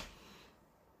بعدشه.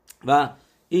 و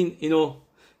اینو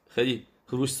خیلی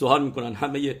روش سوال میکنن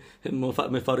همه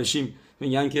مفارشیم،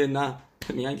 میگن که نه،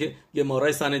 میگن که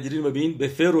گمارای سندرین ببین به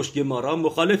فروش گمارا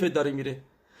مخالفت داره میره،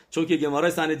 چون که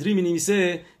گمارای سندرین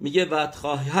مینویسه میگه و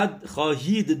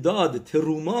خواهید داد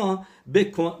تروما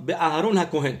به اهرون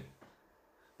هکوهن.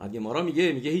 بعد گمارا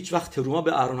میگه هیچ وقت تروما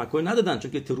به اهرون هکوهن ندادن،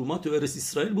 چون که تروما تو ارس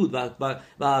اسرائیل بود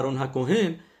و اهرون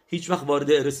هکوهن هیچ وقت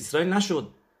وارد ارس اسرائیل نشد.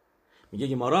 میگه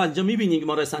گمارا اینجا میبینی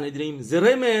گمارای سندرین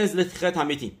زرمز لتخت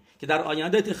همیتیم که در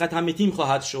آینده تخت همیتیم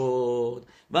خواهد شد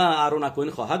و اهرون هکوهن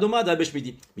خواهد اومد و بهش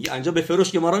میدی. میگه اینجا به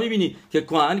فروش گمارا میبینی که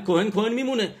کوهن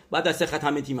میمونه بعد از تخت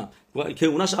همیتیم هم که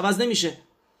اوناش عوض نمیشه.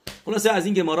 خلاصه از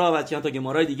این گمارا و چند تا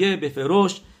گمارای دیگه به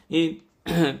فروش این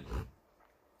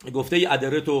گفته ای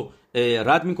ادرتو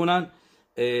رد میکنن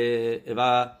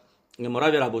و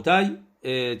گمارای ربوتای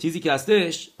چیزی که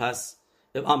هستش. پس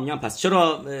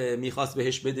چرا میخواست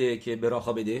بهش بده که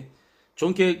براخا بده؟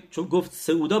 چون گفت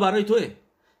سعودا برای توه،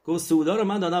 گفت سعودا رو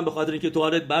من دادم به خاطر اینکه تو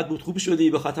حالت بد بود خوب شدی،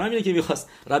 به خاطر همینه که میخواست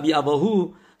ربی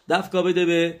اواهو دفکا بده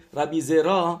به ربی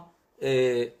زرا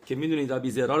که میدونید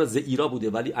ربی زرا رو زئیرا بوده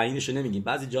ولی عینش رو نمیگیم،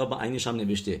 بعضی جا با عینش هم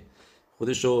نوشته،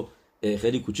 خودش رو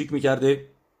خیلی کوچیک میکرده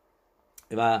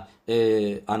و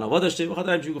انوا داشته، به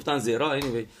خاطر همین گفتن زرا.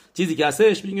 چیزی که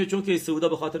هستش میگه چون که سعودا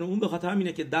به خاطر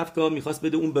همینه که دفکا میخواست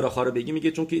بده اون براخا رو بگی،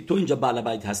 میگه چون که تو اینجا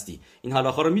بالابایت هستی. این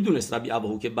حالاخا رو میدونست ربی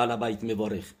اواهو که بالابایت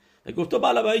مبارخ، گفت تو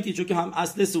بالابایتی چون که هم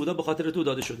اصل سعودا به خاطر تو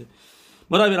داده شده.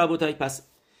 مرای ربوتای پس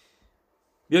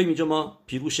بیایم اینجا ما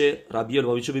پیروش ربی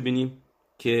الواویچ رو ببینیم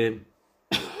که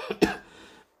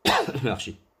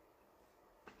بخشید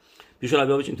پیروش ربی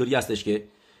الواویچ اینطوری هستش که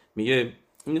میگه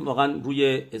این واقعا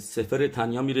روی سفر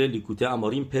تنیا میره لیکوته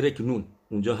اماریم پرک نون،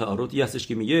 اونجا هاروتی هستش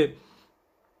که میگه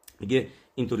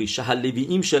اینطوری شهل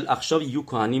لوییم شل اخشاو یو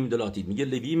کهانیم دلاتید، میگه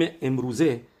لوییم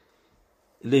امروزه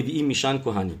لوییم میشن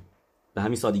کهانیم. به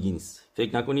همین سادگی نیست،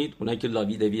 فکر نکنید اونایی که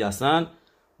لوی هستن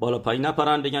بالا پایین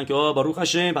نپرن بگن که باروخ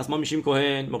هشم پس ما میشیم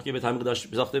کهن موقعی به تعمیق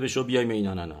داشت ساخته بشو بیایم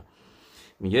اینا. نه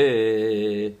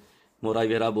میگه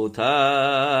مرای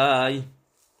ربوتای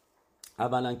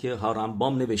اولا که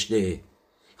هارمبام نوشته،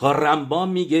 هارمبام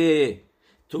میگه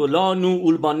تولانو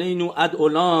اولبانینو اد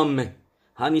اولام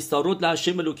هنیستارود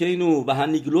لعشم ملوکینو و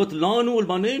هنیگلوت لانو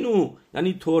اولبانینو،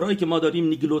 یعنی تورایی که ما داریم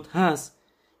نیگلوت هست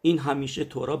این همیشه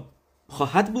تورا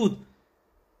خواهد بود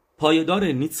پایدار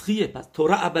نצחיه، پس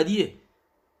تورا ابدیه.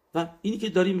 و اینی که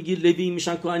داری میگی لوی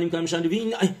میشن کوهنیم که میشن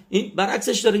لوی، این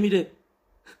برعکسش داره میره.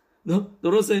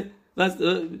 درسته؟ و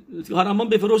هرمان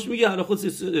به فروش میگه حالا خود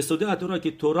استوده تورا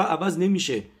که تورا عوض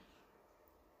نمیشه.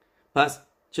 پس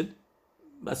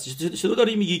چطور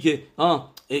داری میگی که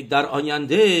در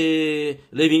آینده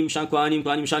لوی میشن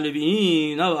کوهنیم میشن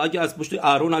لوی؟ نه، اگه از پشت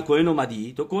آرون کوهن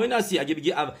اومدی تو کوهن هستی. اگه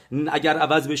بگی اگر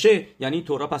عوض بشه یعنی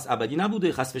تورا پس ابدی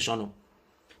نبوده، خسفشانو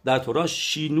در تورا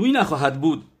شینوی نخواهد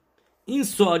بود. این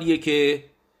سوالیه که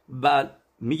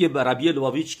میگه ربی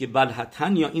لوباویچ که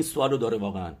بلحتن یا این سوالو داره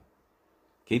واقعا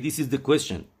که this is the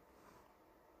question.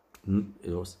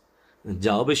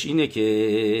 جوابش اینه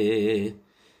که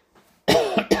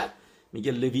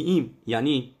میگه لوییم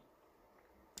یعنی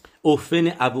اوفن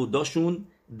عبوداشون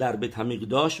در بیت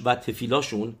همیقداش و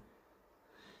تفیلاشون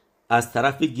از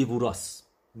طرف گیوراس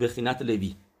بخینت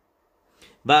لوی،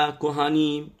 و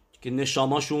کوهانیم که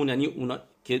نشاماشون یعنی اونا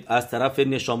که از طرف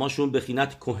نشاماشون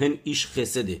بخینت کوهن ایش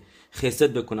خسده،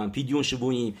 خسد بکنن، پیدیون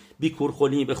شبویم بیکور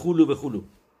خولیم به خولو.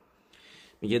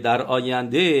 میگه در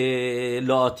آینده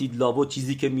لاتید لاو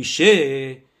چیزی که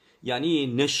میشه یعنی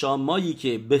نشامایی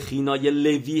که بخینای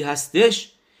لوی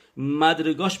هستش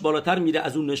مدرگاش بالاتر میره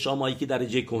از اون نشامایی که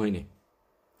درجه کوهنه.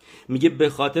 میگه به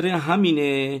خاطر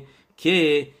همینه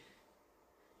که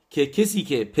کسی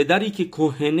که پدری که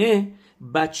کوهنه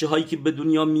بچه هایی که به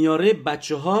دنیا میاره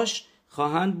بچه هاش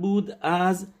خواهند بود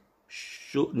از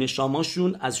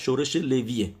نشاماشون از شورش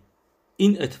لویه.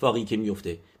 این اتفاقی که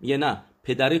میفته. میگه نه،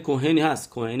 پدر کوهن هست،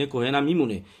 کوهن هم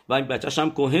میمونه و این بچهش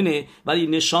هم کوهنه ولی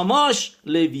نشاماش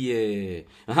لویه.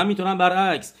 همینطور هم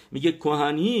برعکس میگه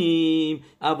کوهنیم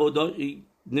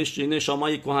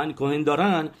نشامای کوهن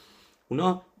دارن،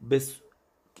 اونا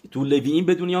تو لویین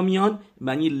به دنیا میان،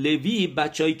 یعنی لوی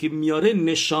بچه‌ای که میاره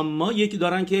نشامایی که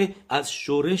دارن که از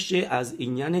شورش از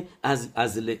این یعنی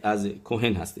از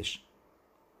کوهن هستش.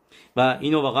 و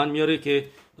اینو واقعا میاره که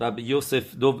ربی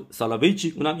یوسف دو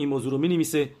سالاویچی اونم این موضوع رو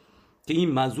مینویسه که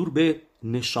این منظور به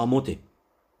نشاموته.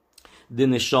 ده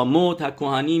نشاموت ها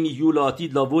کوهانیم یولاتی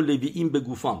لاو لوییم به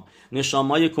گوفام،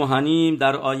 نشامای کوهانیم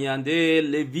در آینده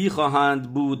لوی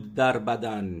خواهند بود در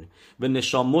بدن و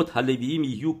نشاموت ها لوییم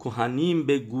یو کوهانیم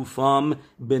به گوفام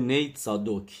به نیت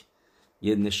صادوک.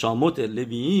 یه نشاموت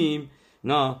لوییم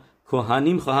نه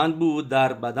کوهانیم خواهند بود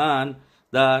در بدن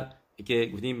در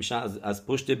که گفتیم میشن از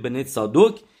پشت بنیت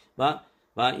صادوک و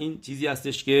این چیزی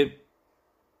هستش که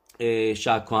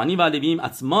شاکوهانی و لوییم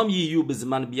اتمام ییو به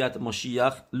زمان بیات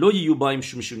ماشیخ لو ییو بایم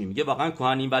میشونیم. میگه واقعا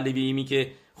کوهانی و لوییمی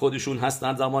که خودشون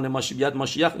هستن زمان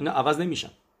ماشیخ اینا عوض نمیشن.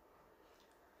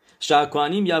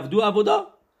 شاکوهانیم یودو عبودا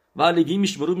و لوییم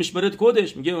میشمرد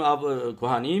کودش. میگه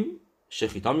کوهانیم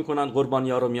شخیتا میکنن،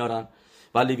 قربانیا رو میارن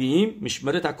و لوییم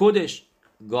میشمرد کودش،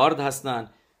 گارد هستن،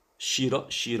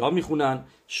 شیرا میخونن،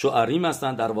 شعریم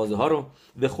هستن، دروازه ها رو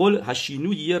و خل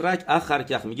هشینو یه رک اخر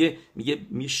کخ. میگه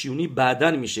میشونی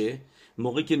بعدن میشه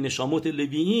موقعی که نشاموت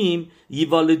لوییم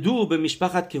یوالدو به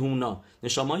مشپخت کهونا،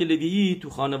 نشامای لویی تو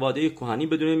خانواده کوهانی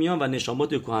بدون میان و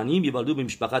نشاموت کوهانی یوالدو به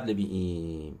مشپخت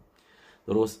لوییم.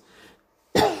 درست؟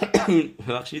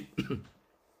 ببخشید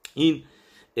این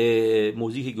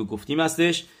موضوعی که گفتیم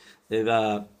هستش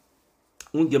و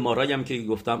اون گمارایی هم که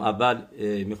گفتم اول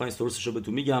میخواین سورسش رو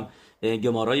بهتون میگم.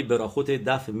 گمارای براخوت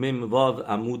دف مم واو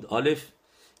عمود الف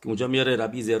که اونجا میاره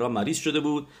ربی زیرا مریض شده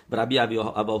بود و ربی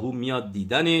اباهو میاد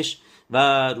دیدنش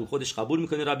و رو خودش قبول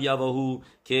میکنه ربی اباهو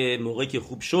که موقعی که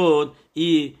خوب شد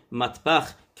ای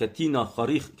مطبخ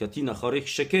کتینا خاریخ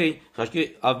شکی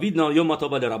اویدنا یا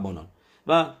مطابل ربانان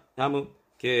و همون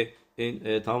که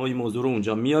تمام این موضوع رو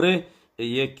اونجا میاره.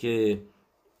 یک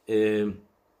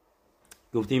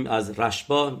گفتیم از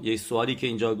رشبا یه سوالی که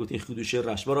اینجا گفتیم خودوشه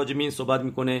رشبا راجع به این صحبت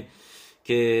میکنه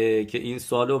که این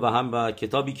سوالو و هم با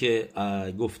کتابی که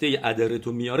گفته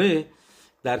ادرتو میاره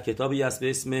در کتابی هست به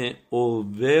اسم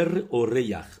اوور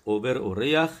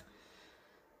اوریخ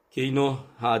که اینو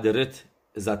ادرت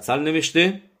زدسل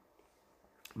نوشته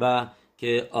و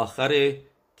که آخر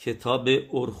کتاب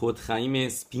اورخوت خیم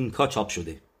سپینکا چاپ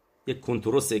شده. یک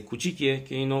کنترس کوچیکیه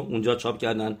که اینو اونجا چاپ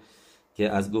کردن که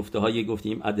از گفته های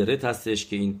گفتیم ادرت هستش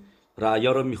که این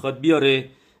رعیا رو میخواد بیاره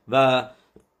و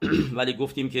ولی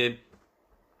گفتیم که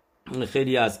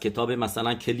خیلی از کتاب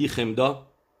مثلا کلی خمدا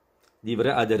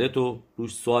دیوره ادرت رو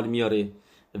روش سوال میاره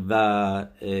و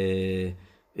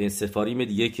سفاریم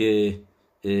دیگه که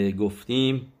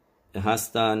گفتیم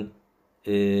هستن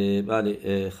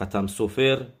بله ختم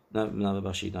سفر نه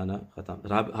ببخشید نه ختم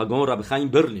هاگون رب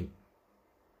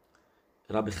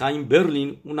خیم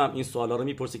برلین اونم این سوالا رو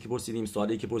میپرسه که پرسیدیم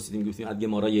سوالی که پرسیدیم گفتیم از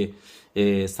گمارای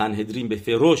سنهدرین به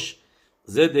فروش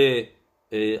زد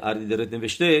اردیدرت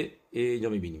نوشته اینجا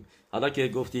میبینیم. حالا که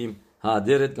گفتیم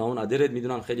ادرت گاون ادرت،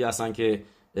 میدونن خیلی هستن که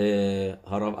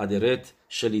هاراو ادرت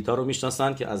شلیتا رو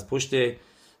میشناسن که از پشت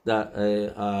در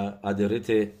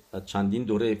ادرت چندین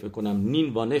دوره فکر کنم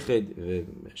نین و نخد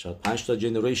 5 تا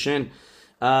جنریشن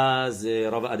از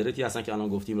راو ادرتی هستن که الان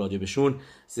گفتیم راجبشون.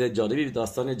 جالبی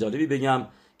داستان جالبی بگم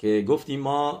که گفتیم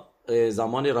ما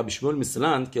زمان ربی شمول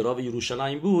میسلند که راو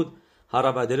یروشلایم بود،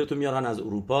 هاراو ادرت رو میارن از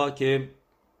اروپا که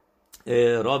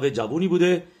راو جوونی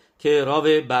بوده که راو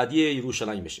بعدی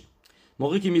یروشلایم بشه.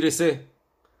 موقعی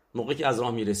که از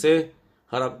راه میرسه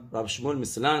ربی شمول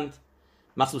میسلند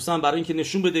مخصوصا برای اینکه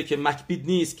نشون بده که مکبید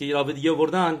نیست که راو دیگه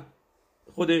آوردن،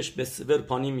 خودش به سور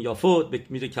پانیم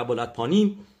یافت میره کبالت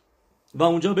پانیم و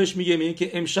اونجا بهش میگه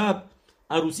که امشب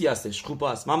عروسی هستش،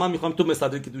 خوبا هست، من میخوام تو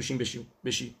مصدر که دوشین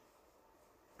بشی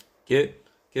که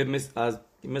از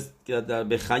در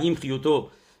به خیم خیوتو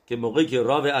که موقعی که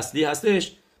راو اصلی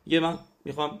هستش میگه من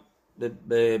میخوام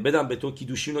بدم به تو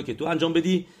کیدوشین رو که تو انجام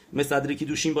بدی، مصدر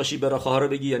کیدوشین باشی، براخه ها رو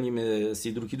بگی، یعنی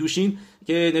سیدرو کیدوشین،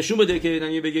 که نشون بده که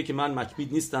یعنی بگه که من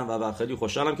مکبید نیستم و خیلی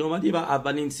خوشحالم که اومدی و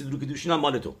اولین سیدرو کیدوشین هم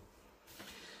مال تو.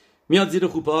 میاد زیر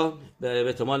خوپا به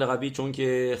احتمال قوی چون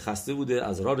که خسته بوده،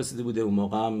 از راه رسیده بوده، اون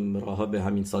موقع هم راهها به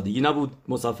همین سادگی نبود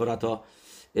مسافرت ها.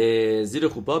 زیر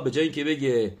خوپا به جای اینکه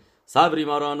بگه صبری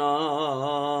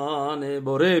مارانان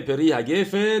بره پری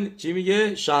هگفن، چی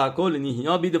میگه؟ شهکل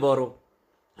نیهیا بیدوارو.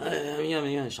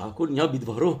 میگه شهکل نیهیا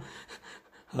بیدوارو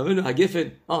همین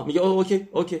هگفن. میگه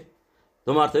اوکی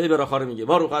 2 مرتبه براخاره میگه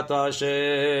بارو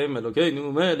خطاشه ملوکی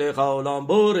نومل خالان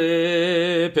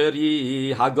بره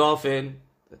پری هگافن.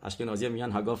 اشکنازی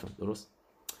میگن هگافن، درست؟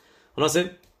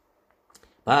 خلاصه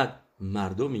بعد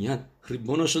مردم میگن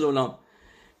ریبونو شد اولام،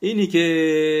 اینی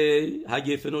که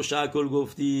هگفن و شهکل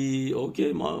گفتی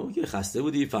اوکی، ما که خسته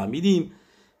بودی فهمیدیم،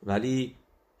 ولی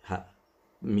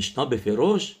میشنا به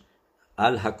فروش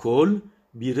الهکل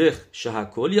بیرخ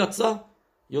شهکل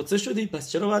یاتسا شدی،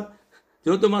 پس چرا باید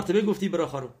 2 مرتبه گفتی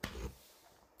براخا رو؟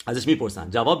 ازش میپرسن،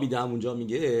 جواب میده همونجا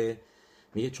میگه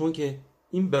چون که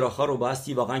این براخا رو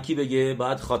باستی واقعا کی بگه؟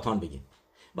 باید خاتان بگه،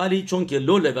 ولی چون که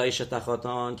لوله و ایشت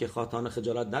خاتان که خاتان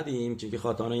خجالت ندیم، چون که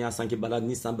خاتانایی هستن که بلد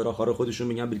نیستن براخا رو خودشون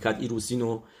میگن برکت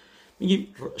ایروسینو،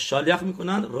 میگیم شالیخ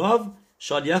میکنن، راو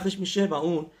شالیخش میشه و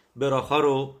اون براخا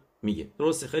رو میگه.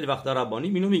 درسته خیلی وقتا ربانی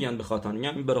اینو میگن به خاتان،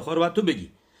 میگن این براخا رو باید تو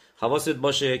بگی، حواست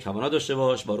باشه، کوانا داشته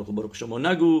باش، باروخ شما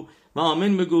نگو و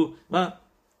آمین بگو و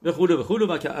بخولو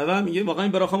و که اول میگه واقعا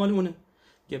این براخا مال اونه.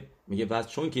 میگه بس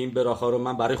چون که این براخا رو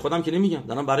من برای خودم که نمیگم،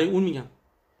 دارم برای اون میگم.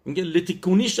 میگه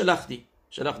لتیکونی شلختی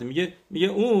میگه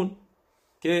اون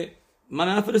که من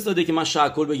نفرستاده که من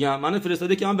شاکل بگم، من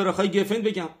نفرستاده که من براخای گفن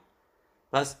بگم.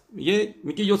 پس میگه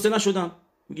یوتسه نشدم،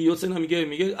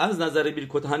 میگه از نظر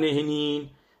بیرکوت هنهنین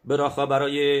براخا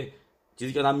برای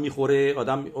چیزی که آدم میخوره،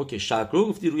 آدم اوکی شاکل رو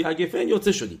گفتی روی گفن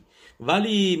یوتسه شدی،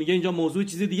 ولی میگه اینجا موضوع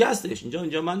چیزی دیگه هستش،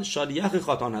 اینجا من شالیخ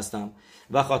خاتان هستم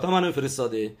و خاتان منو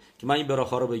فرستاده که من این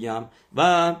براخا رو بگم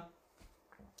و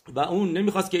اون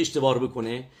نمیخواست که اشتباه رو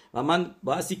بکنه و من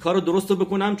بایستی کار رو درست رو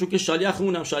بکنم، چون که شالیخ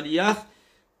اونم شالیخ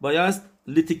باید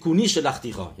لتیکونی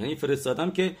شلختیخا، یعنی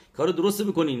فرستادم که کار رو درست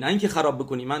بکنی، نه اینکه خراب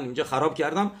بکنی. من اینجا خراب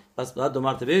کردم، پس بعد 2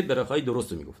 مرتبه براخای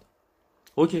درست رو میگفتم.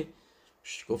 اوکی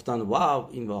گفتن واو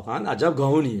این واقعا عجب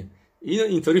گاونیه، اینو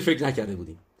اینطوری فکر نکرده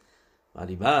بودیم.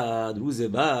 ولی بعد روز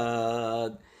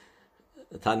بعد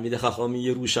تلمید خخامی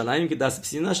یروشلایم که دست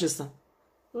پیسی نشستن،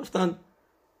 گفتن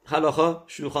حلاخا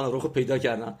شوخان روخو پیدا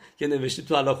کردن که نوشته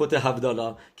تو حلاخوت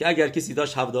هفدالا که اگر کسی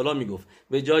داشت هفدالا میگفت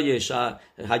به جای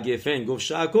هگفن گفت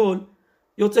شاکل،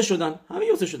 یوتسه شدن، همه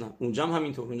یوتسه شدن. اونجا هم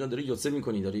همینطور، اونجا داری یوتسه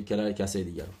میکنی، داری کرای کسی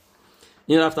دیگر رو.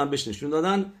 این رفتن بهش نشون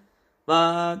دادن.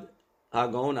 بعد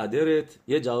هگاون ادرت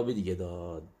یه جواب دیگه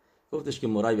داد، گفتش که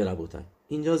مرای به ربوتن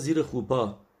اینجا زیر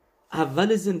خوبا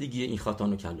اول زندگی این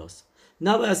خاتانو کلاس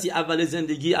نبایستی اول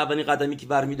زندگی اولین قدمی که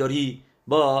برمیداری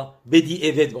با بدی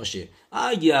اوید باشه.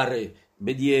 اگر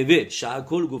بدی اوید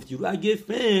شاکل گفتی رو اگه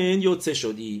فن یوتسه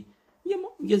شدی،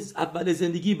 یه اول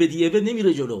زندگی بدی اوید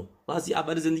نمیره جلو، واسه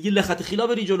اول زندگی لخت خیلا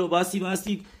بری جلو،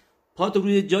 واسه پات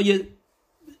روی جای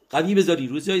قوی بذاری،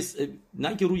 روی جای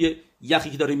نه که روی یخی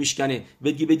که داره میشکنه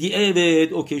بدی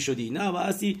اوید اوکی شدی، نه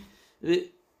واسه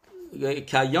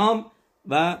کیام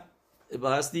و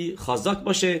بایستی خازاک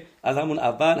باشه از همون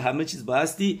اول، همه چیز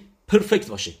بایستی پرفکت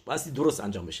باشه، بایستی درست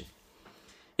انجام بشه.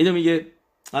 اینو میگه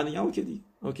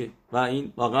اوکی و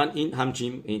این واقعا این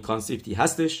همچین این کانسپتی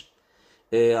هستش.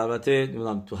 البته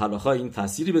نمیدونم تو حلاخا این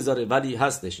تأثیری بذاره، ولی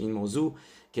هستش این موضوع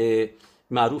که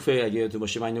معروفه. اگه تو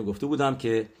باشه من اینو گفته بودم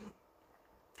که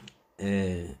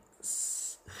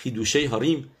خیدوشه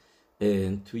هاریم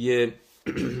توی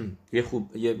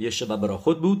یه شب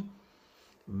براخود بود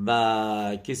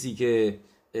و کسی که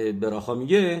براخا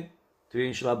میگه توی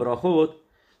این شب براخوت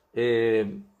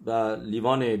و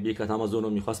لیوان بیکت آمازون رو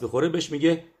میخواست بخوره، بهش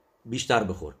میگه بیشتر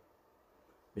بخور.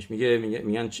 بهش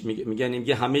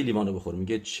میگه همه لیوان رو بخور.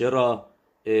 میگه چرا؟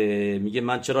 میگه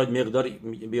من چرا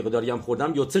مقداری هم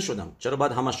خوردم یوتسه شدم، چرا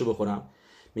باید همش رو بخورم؟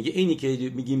 میگه اینی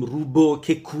که میگیم روبو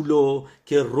که کولو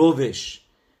که روش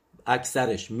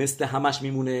اکثرش مثل همش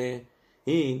میمونه،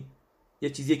 این یه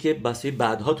چیزیه که بسیار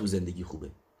بعدها تو زندگی خوبه،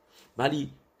 ولی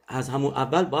از همون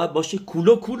اول باید باشه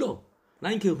کولو، نه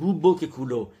اینکه روبو که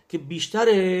کولو که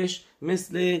بیشترش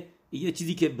مثل یه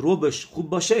چیزی که روبش خوب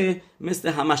باشه مثل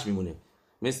همش میمونه.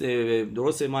 مثل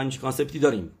درسته ما این کانسپتی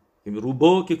داریم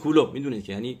روبو که کولو، میدونید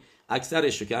که یعنی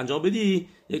اکثرش رو که انجام بدی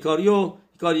یه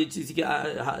کاری چیزی که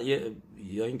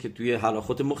یا اینکه توی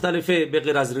حلاخوت مختلفه به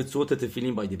غیر از رتسوت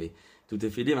تفیلین بایده تو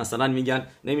تفیلین مثلا میگن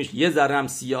نمیشه یه ذره هم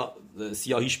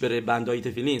سیاهیش بره بندای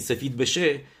تفیلین سفید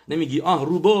بشه، نمیگی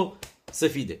روبو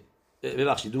سفیده،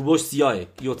 ببخشید روبوش سیاهه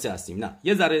یوتسه هستیم، نه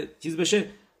یه ذره چیز بشه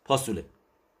پاسوله.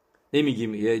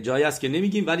 نمیگیم، یه جایی هست که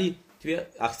نمیگیم، ولی توی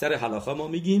اکثر حلاخا ما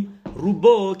میگیم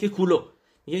روبو که کولو.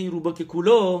 میگه این روبو که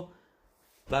کولو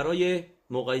برای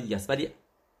موقعی دیگه است، ولی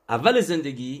اول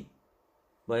زندگی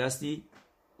بایستی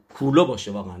کولو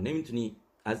باشه. واقعا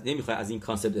نمیخوای از این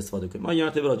کانسپت استفاده کنی. ما یه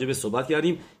مرتبه راجع به صحبت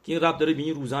کردیم که این ربط داره به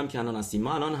این روزا هم که الان هستیم.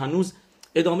 ما الان هنوز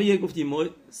ادامه گفتیم ما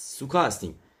سوکا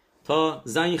هستیم تا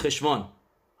زنی خشوان،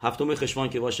 هفتم خشوان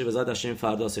که باشه به زاد هشم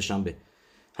فردا سه‌شنبه،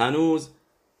 هنوز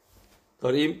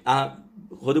داریم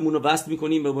خودمون رو وصل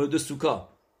میکنیم به مورد سوکا.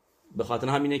 به خاطر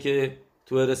همینه که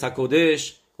تو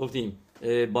رسکودش گفتیم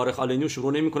بارخ آلینو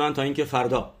شروع نمیکنن تا اینکه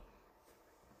فردا،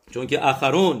 چون که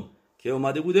آخرون که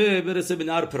اومده بوده برسه به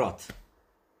نهر پرات.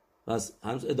 پس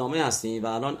هنوز ادامه هستیم و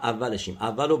الان اولشیم.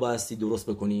 اول رو بایستی درست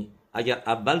بکنی. اگر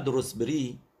اول درست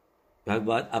بری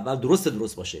باید اول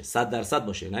درست باشه، 100%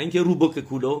 باشه، نه اینکه روبوک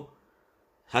کولو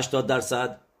 80%.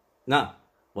 نه،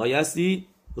 بایستی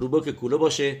روبوک کولو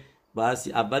باشه.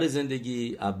 بایستی اول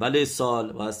زندگی، اول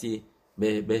سال بایستی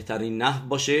به بهترین نحو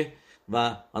باشه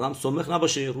و آدم سمخ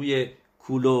نباشه روی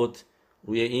کولوت،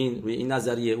 روی این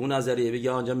نظریه اون نظریه،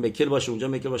 بگه آنجا مکل باشه اونجا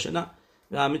مکل باشه. نه،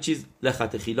 و همه چیز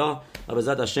لخت خیلا و به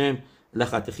زد هشم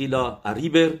لخت خیلا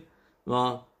عریبر.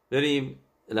 ما بریم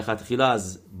لخت خیلا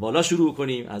از بالا شروع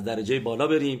کنیم، از درجه بالا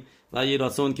بریم و یه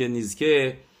راسون که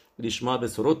نیزکه لیشما به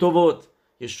سروتووت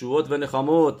یشوعot و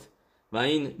نخاموت و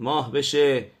این ماه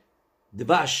بشه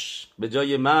دوش، به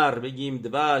جای مر بگیم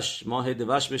دوش، ماه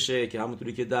دوش بشه که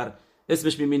همونطوری که در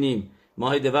اسمش میبینیم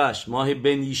ماه دوش، ماه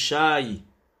بن یشای،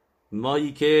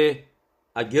 ماهی که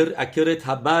اگر اکرت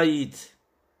هبایت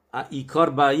ایکار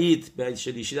بایت به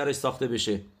شلیشی درش ساخته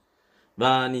بشه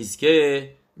و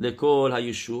نیزکه لکل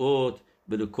هایشوعot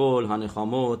به لکل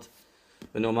هنخاموت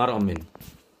به نومر آمین.